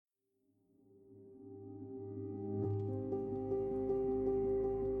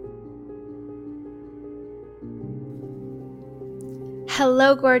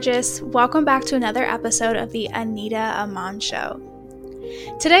Hello, gorgeous. Welcome back to another episode of the Anita Aman Show.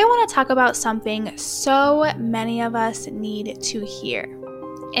 Today, I want to talk about something so many of us need to hear,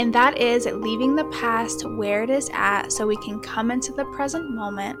 and that is leaving the past where it is at so we can come into the present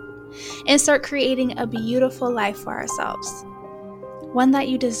moment and start creating a beautiful life for ourselves. One that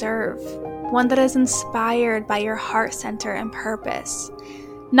you deserve, one that is inspired by your heart center and purpose,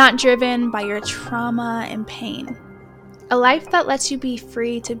 not driven by your trauma and pain. A life that lets you be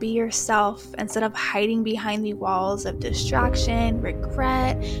free to be yourself instead of hiding behind the walls of distraction,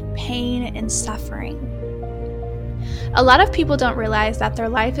 regret, pain, and suffering. A lot of people don't realize that their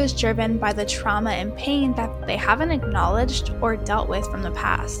life is driven by the trauma and pain that they haven't acknowledged or dealt with from the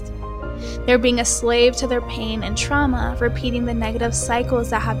past. They're being a slave to their pain and trauma, repeating the negative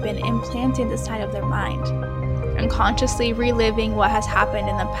cycles that have been implanted inside of their mind, unconsciously reliving what has happened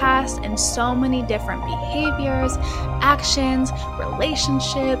in the past in so many different behaviors, actions,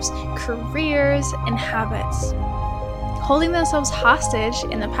 relationships, careers, and habits, holding themselves hostage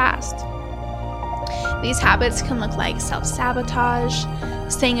in the past. These habits can look like self-sabotage,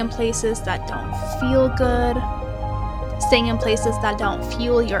 staying in places that don't feel good, staying in places that don't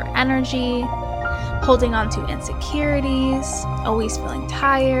fuel your energy, holding on to insecurities, always feeling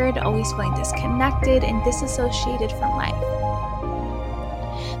tired, always feeling disconnected and disassociated from life.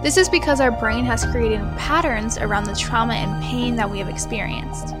 This is because our brain has created patterns around the trauma and pain that we have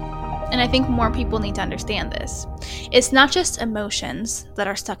experienced. And I think more people need to understand this. It's not just emotions that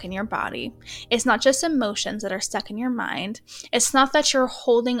are stuck in your body. It's not just emotions that are stuck in your mind. It's not that you're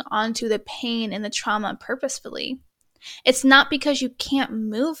holding on to the pain and the trauma purposefully. It's not because you can't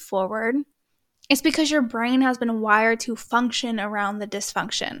move forward. It's because your brain has been wired to function around the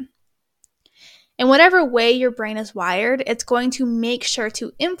dysfunction. In whatever way your brain is wired, it's going to make sure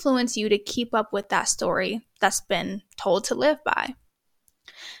to influence you to keep up with that story that's been told to live by.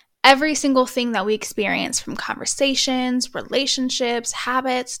 Every single thing that we experience, from conversations, relationships,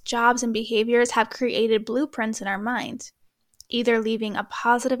 habits, jobs, and behaviors, have created blueprints in our mind, either leaving a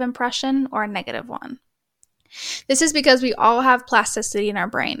positive impression or a negative one. This is because we all have plasticity in our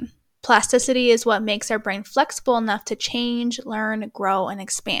brain. Plasticity is what makes our brain flexible enough to change, learn, grow, and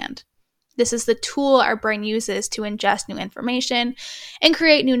expand. This is the tool our brain uses to ingest new information and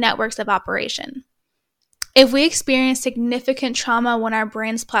create new networks of operation. If we experienced significant trauma when our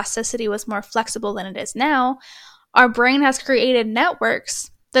brain's plasticity was more flexible than it is now, our brain has created networks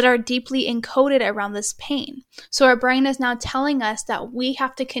that are deeply encoded around this pain. So our brain is now telling us that we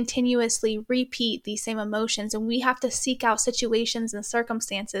have to continuously repeat these same emotions, and we have to seek out situations and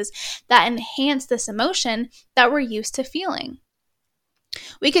circumstances that enhance this emotion that we're used to feeling.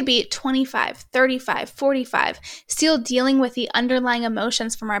 We could be 25, 35, 45, still dealing with the underlying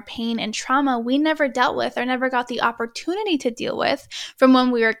emotions from our pain and trauma we never dealt with or never got the opportunity to deal with from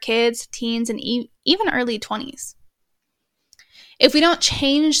when we were kids, teens, and even early 20s. If we don't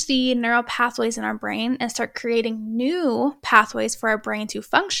change the neural pathways in our brain and start creating new pathways for our brain to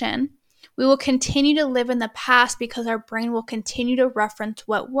function, we will continue to live in the past because our brain will continue to reference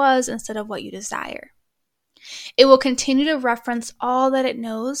what was instead of what you desire. It will continue to reference all that it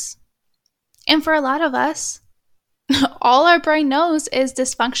knows. And for a lot of us, all our brain knows is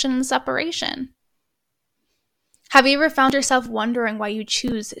dysfunction and separation. Have you ever found yourself wondering why you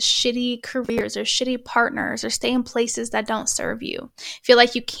choose shitty careers or shitty partners or stay in places that don't serve you? Feel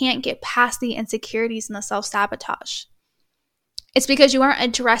like you can't get past the insecurities and the self-sabotage. It's because you aren't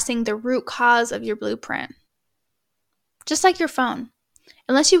addressing the root cause of your blueprint. Just like your phone.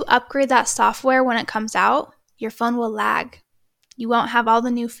 Unless you upgrade that software when it comes out, your phone will lag. You won't have all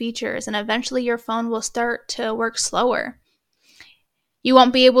the new features, and eventually your phone will start to work slower. You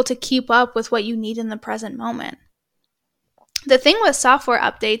won't be able to keep up with what you need in the present moment. The thing with software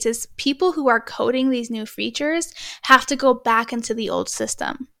updates is people who are coding these new features have to go back into the old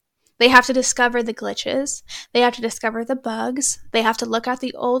system. They have to discover the glitches. They have to discover the bugs. They have to look at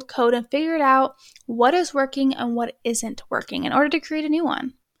the old code and figure out what is working and what isn't working in order to create a new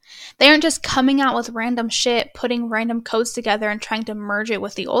one. They aren't just coming out with random shit, putting random codes together and trying to merge it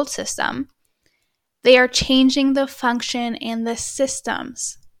with the old system. They are changing the function and the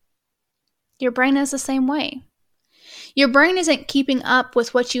systems. Your brain is the same way. Your brain isn't keeping up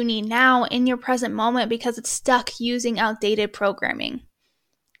with what you need now in your present moment because it's stuck using outdated programming,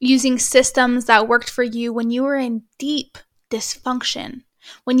 using systems that worked for you when you were in deep dysfunction,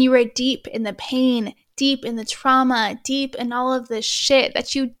 when you were deep in the pain, deep in the trauma, deep in all of this shit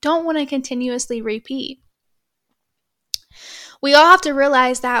that you don't want to continuously repeat. We all have to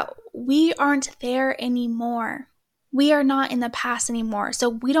realize that we aren't there anymore. We are not in the past anymore, so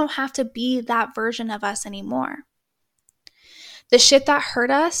we don't have to be that version of us anymore. The shit that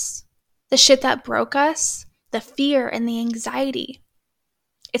hurt us, the shit that broke us, the fear and the anxiety.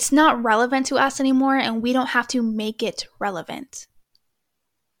 It's not relevant to us anymore, and we don't have to make it relevant.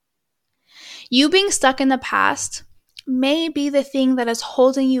 You being stuck in the past may be the thing that is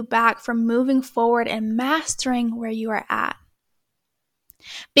holding you back from moving forward and mastering where you are at.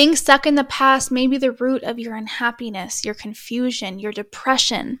 Being stuck in the past may be the root of your unhappiness, your confusion, your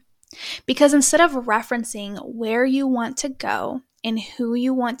depression. Because instead of referencing where you want to go and who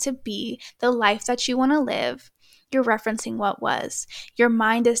you want to be, the life that you want to live, you're referencing what was. Your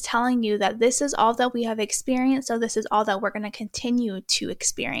mind is telling you that this is all that we have experienced, so this is all that we're going to continue to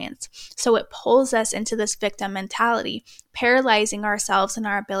experience. So it pulls us into this victim mentality, paralyzing ourselves in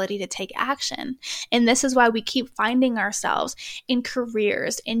our ability to take action. And this is why we keep finding ourselves in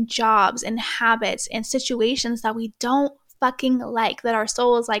careers, in jobs, in habits, in situations that we don't fucking like, that our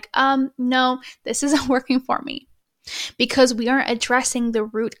soul is like, no, this isn't working for me. Because we aren't addressing the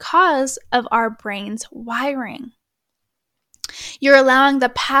root cause of our brain's wiring. You're allowing the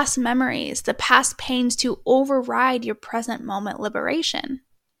past memories, the past pains to override your present moment liberation.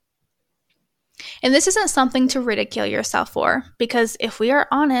 And this isn't something to ridicule yourself for, because if we are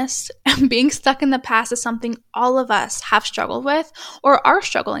honest, being stuck in the past is something all of us have struggled with or are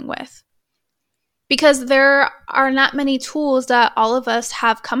struggling with. Because there are not many tools that all of us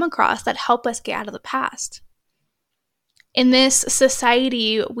have come across that help us get out of the past. In this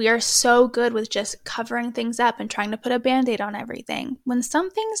society, we are so good with just covering things up and trying to put a Band-Aid on everything, when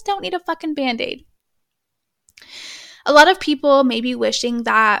some things don't need a fucking Band-Aid. A lot of people may be wishing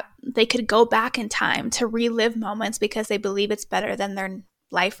that they could go back in time to relive moments because they believe it's better than their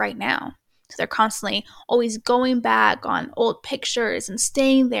life right now. So they're constantly always going back on old pictures and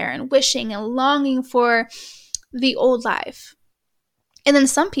staying there and wishing and longing for the old life. And then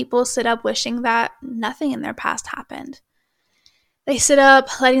some people sit up wishing that nothing in their past happened. They sit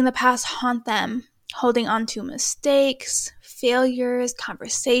up letting the past haunt them, holding on to mistakes, failures,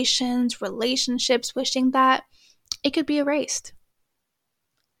 conversations, relationships, wishing that it could be erased.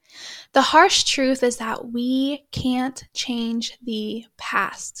 The harsh truth is that we can't change the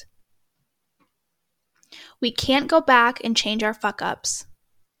past. We can't go back and change our fuck-ups.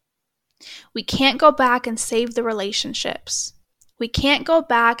 We can't go back and save the relationships. We can't go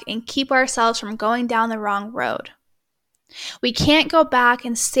back and keep ourselves from going down the wrong road. We can't go back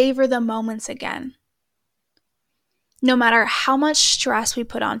and savor the moments again. No matter how much stress we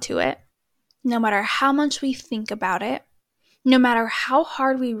put onto it, no matter how much we think about it, no matter how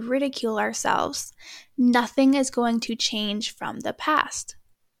hard we ridicule ourselves, nothing is going to change from the past.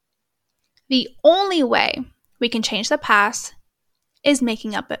 The only way we can change the past is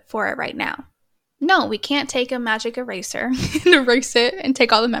making up for it right now. No, we can't take a magic eraser and erase it and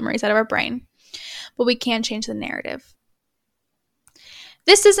take all the memories out of our brain, but we can change the narrative.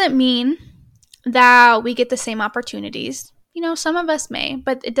 This doesn't mean that we get the same opportunities. You know, some of us may,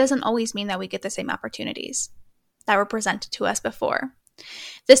 but it doesn't always mean that we get the same opportunities that were presented to us before.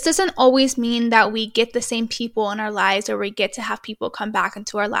 This doesn't always mean that we get the same people in our lives or we get to have people come back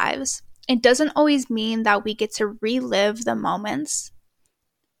into our lives. It doesn't always mean that we get to relive the moments.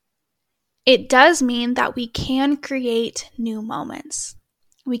 It does mean that we can create new moments.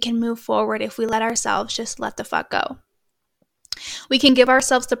 We can move forward if we let ourselves just let the fuck go. We can give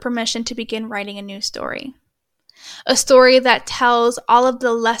ourselves the permission to begin writing a new story. A story that tells all of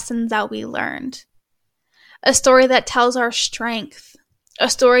the lessons that we learned. A story that tells our strength. A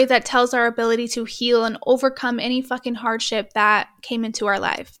story that tells our ability to heal and overcome any fucking hardship that came into our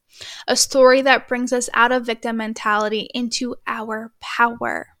life. A story that brings us out of victim mentality into our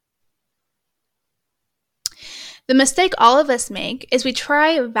power. The mistake all of us make is we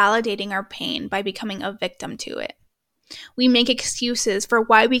try validating our pain by becoming a victim to it. We make excuses for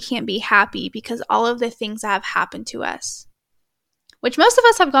why we can't be happy because all of the things that have happened to us. Which most of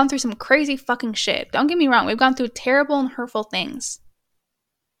us have gone through some crazy fucking shit. Don't get me wrong, we've gone through terrible and hurtful things.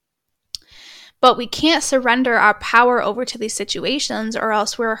 But we can't surrender our power over to these situations or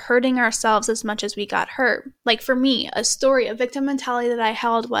else we're hurting ourselves as much as we got hurt. Like for me, a victim mentality that I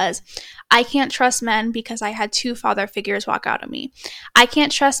held was, I can't trust men because I had 2 father figures walk out on me. I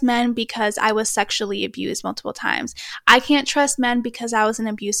can't trust men because I was sexually abused multiple times. I can't trust men because I was in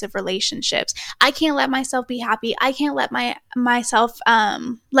abusive relationships. I can't let myself be happy. I can't let myself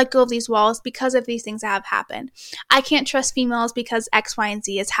let go of these walls because of these things that have happened. I can't trust females because X, Y, and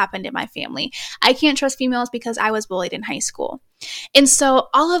Z has happened in my family. I can't trust females because I was bullied in high school. And so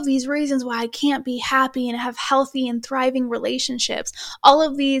all of these reasons why I can't be happy and have healthy and thriving relationships, all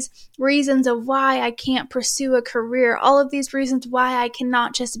of these reasons of why I can't pursue a career, all of these reasons why I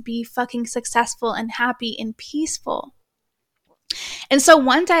cannot just be fucking successful and happy and peaceful. And so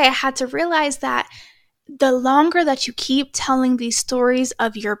one day I had to realize that the longer that you keep telling these stories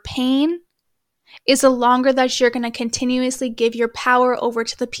of your pain is the longer that you're going to continuously give your power over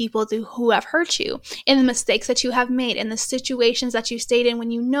to the people who have hurt you, and the mistakes that you have made, and the situations that you stayed in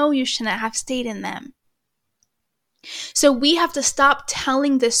when you know you shouldn't have stayed in them. So we have to stop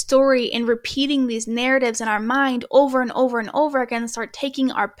telling this story and repeating these narratives in our mind over and over and over again and start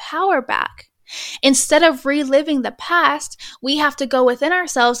taking our power back. Instead of reliving the past, we have to go within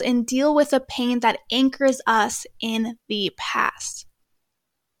ourselves and deal with the pain that anchors us in the past.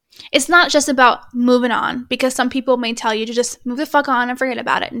 It's not just about moving on, because some people may tell you to just move the fuck on and forget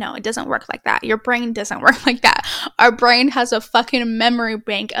about it. No, it doesn't work like that. Your brain doesn't work like that. Our brain has a fucking memory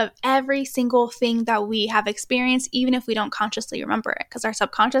bank of every single thing that we have experienced, even if we don't consciously remember it, because our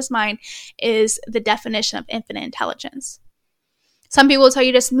subconscious mind is the definition of infinite intelligence. Some people will tell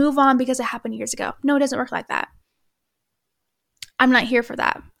you just move on because it happened years ago. No, it doesn't work like that. I'm not here for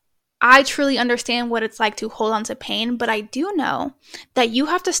that. I truly understand what it's like to hold on to pain, but I do know that you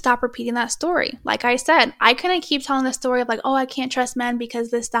have to stop repeating that story. Like I said, I couldn't keep telling the story of like, oh, I can't trust men because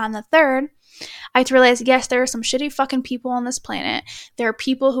this, that, and the third. I had to realize, yes, there are some shitty fucking people on this planet. There are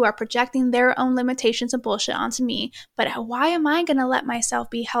people who are projecting their own limitations and bullshit onto me. But why am I going to let myself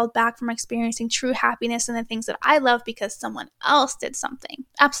be held back from experiencing true happiness and the things that I love because someone else did something?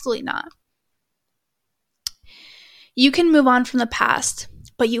 Absolutely not. You can move on from the past,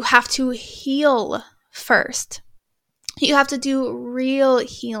 but you have to heal first. You have to do real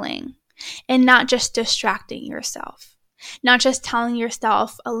healing and not just distracting yourself. Not just telling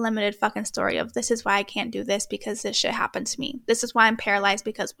yourself a limited fucking story of this is why I can't do this because this shit happened to me. This is why I'm paralyzed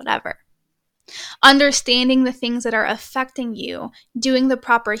because whatever. Understanding the things that are affecting you, doing the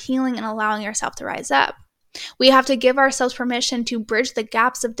proper healing and allowing yourself to rise up. We have to give ourselves permission to bridge the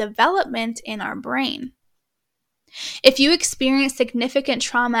gaps of development in our brain. If you experience significant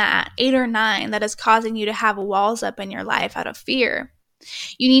trauma at 8 or 9 that is causing you to have walls up in your life out of fear,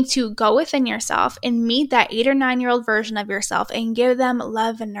 you need to go within yourself and meet that 8 or 9-year-old version of yourself and give them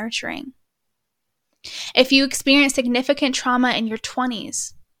love and nurturing. If you experience significant trauma in your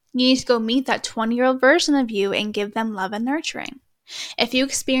 20s, you need to go meet that 20-year-old version of you and give them love and nurturing. If you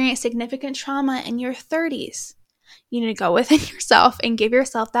experience significant trauma in your 30s, you need to go within yourself and give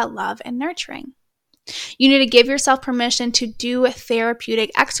yourself that love and nurturing. You need to give yourself permission to do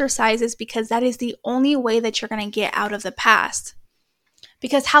therapeutic exercises because that is the only way that you're going to get out of the past.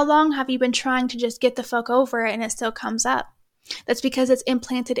 Because how long have you been trying to just get the fuck over it and it still comes up? That's because it's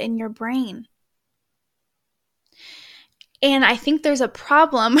implanted in your brain. And I think there's a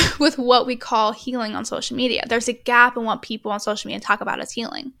problem with what we call healing on social media. There's a gap in what people on social media talk about as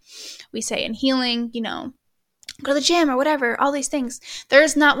healing. We say in healing, go to the gym or whatever, all these things. There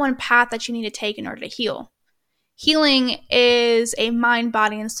is not one path that you need to take in order to heal. Healing is a mind,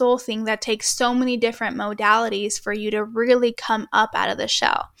 body, and soul thing that takes so many different modalities for you to really come up out of the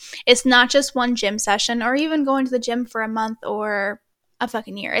shell. It's not just one gym session or even going to the gym for a month or a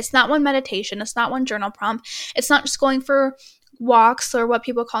fucking year. It's not one meditation. It's not one journal prompt. It's not just going for walks or what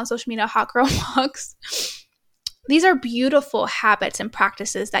people call on social media hot girl walks. These are beautiful habits and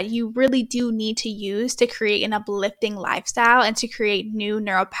practices that you really do need to use to create an uplifting lifestyle and to create new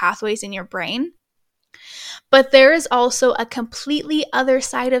neural pathways in your brain. But there is also a completely other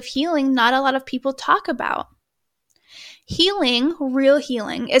side of healing not a lot of people talk about. Healing, real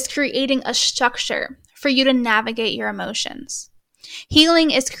healing, is creating a structure for you to navigate your emotions.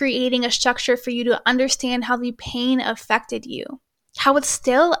 Healing is creating a structure for you to understand how the pain affected you, how it's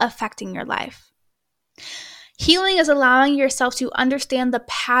still affecting your life. Healing is allowing yourself to understand the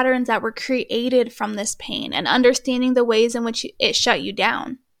patterns that were created from this pain and understanding the ways in which it shut you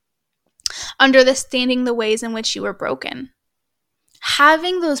down. Understanding the ways in which you were broken.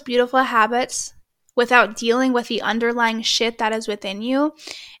 Having those beautiful habits without dealing with the underlying shit that is within you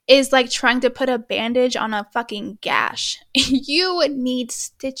is like trying to put a bandage on a fucking gash. You need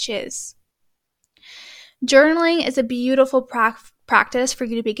stitches. Journaling is a beautiful practice for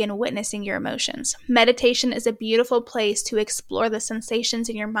you to begin witnessing your emotions. Meditation is a beautiful place to explore the sensations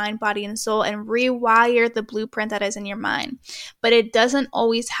in your mind, body, and soul and rewire the blueprint that is in your mind. But it doesn't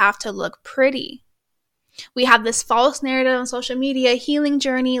always have to look pretty. We have this false narrative on social media, healing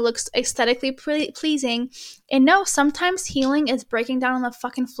journey looks aesthetically pleasing. And no, sometimes healing is breaking down on the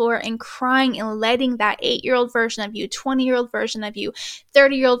fucking floor and crying and letting that 8-year-old version of you, 20-year-old version of you,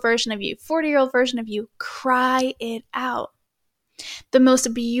 30-year-old version of you, 40-year-old version of you, cry it out. The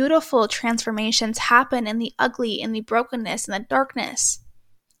most beautiful transformations happen in the ugly, in the brokenness, in the darkness.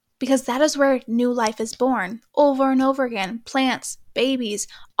 Because that is where new life is born, over and over again. Plants, babies,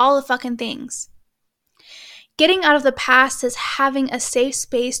 all the fucking things. Getting out of the past is having a safe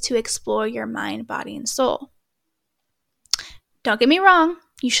space to explore your mind, body, and soul. Don't get me wrong.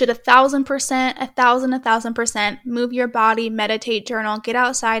 You should 1,000% move your body, meditate, journal, get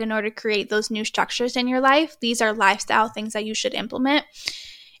outside in order to create those new structures in your life. These are lifestyle things that you should implement.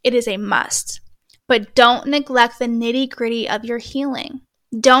 It is a must. But don't neglect the nitty-gritty of your healing.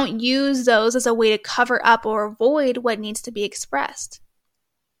 Don't use those as a way to cover up or avoid what needs to be expressed.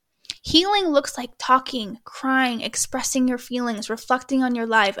 Healing looks like talking, crying, expressing your feelings, reflecting on your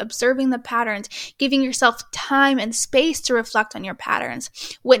life, observing the patterns, giving yourself time and space to reflect on your patterns,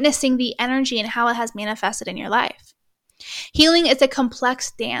 witnessing the energy and how it has manifested in your life. Healing is a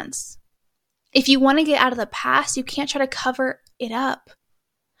complex dance. If you want to get out of the past, you can't try to cover it up.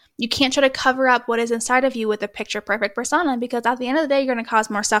 You can't try to cover up what is inside of you with a picture-perfect persona, because at the end of the day, you're going to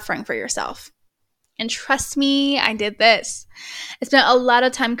cause more suffering for yourself. And trust me, I did this. I spent a lot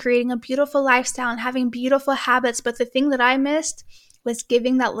of time creating a beautiful lifestyle and having beautiful habits, but the thing that I missed was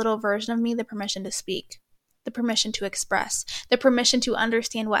giving that little version of me the permission to speak, the permission to express, the permission to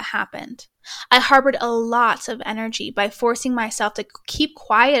understand what happened. I harbored a lot of energy by forcing myself to keep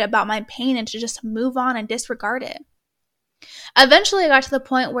quiet about my pain and to just move on and disregard it. Eventually, I got to the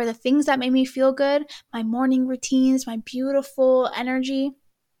point where the things that made me feel good, my morning routines, my beautiful energy,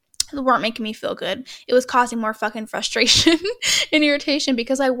 weren't making me feel good. It was causing more fucking frustration and irritation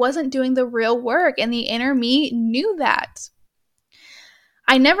because I wasn't doing the real work, and the inner me knew that.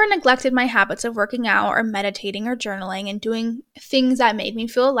 I never neglected my habits of working out or meditating or journaling and doing things that made me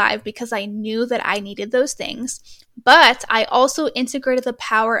feel alive because I knew that I needed those things. But I also integrated the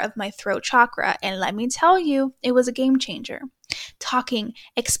power of my throat chakra, and let me tell you, it was a game changer. Talking,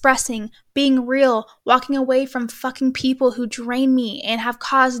 expressing, being real, walking away from fucking people who drain me and have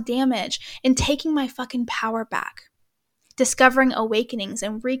caused damage, and taking my fucking power back. Discovering awakenings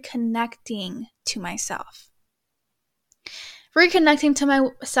and reconnecting to myself. Reconnecting to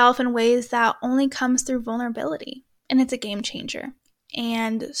myself in ways that only comes through vulnerability. And it's a game changer.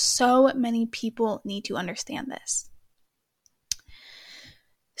 And so many people need to understand this.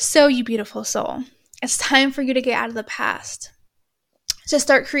 So, you beautiful soul, it's time for you to get out of the past. To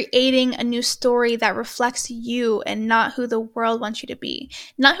start creating a new story that reflects you and not who the world wants you to be.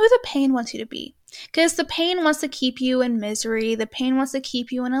 Not who the pain wants you to be. Because the pain wants to keep you in misery. The pain wants to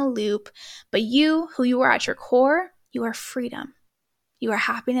keep you in a loop. But you, who you are at your core, you are freedom. You are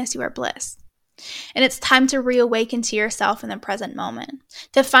happiness. You are bliss. And it's time to reawaken to yourself in the present moment.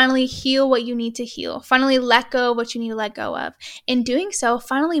 To finally heal what you need to heal. Finally let go of what you need to let go of. In doing so,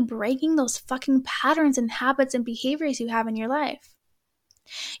 finally breaking those fucking patterns and habits and behaviors you have in your life.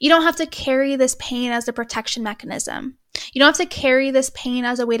 You don't have to carry this pain as a protection mechanism. You don't have to carry this pain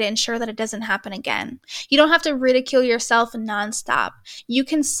as a way to ensure that it doesn't happen again. You don't have to ridicule yourself nonstop. You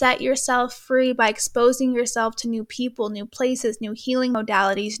can set yourself free by exposing yourself to new people, new places, new healing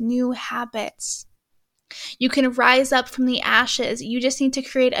modalities, new habits. You can rise up from the ashes. You just need to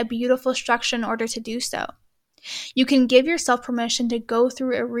create a beautiful structure in order to do so. You can give yourself permission to go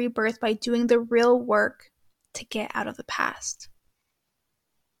through a rebirth by doing the real work to get out of the past.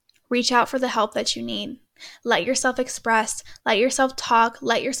 Reach out for the help that you need. Let yourself express, let yourself talk,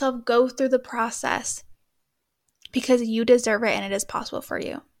 let yourself go through the process because you deserve it and it is possible for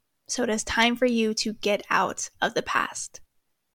you. So it is time for you to get out of the past.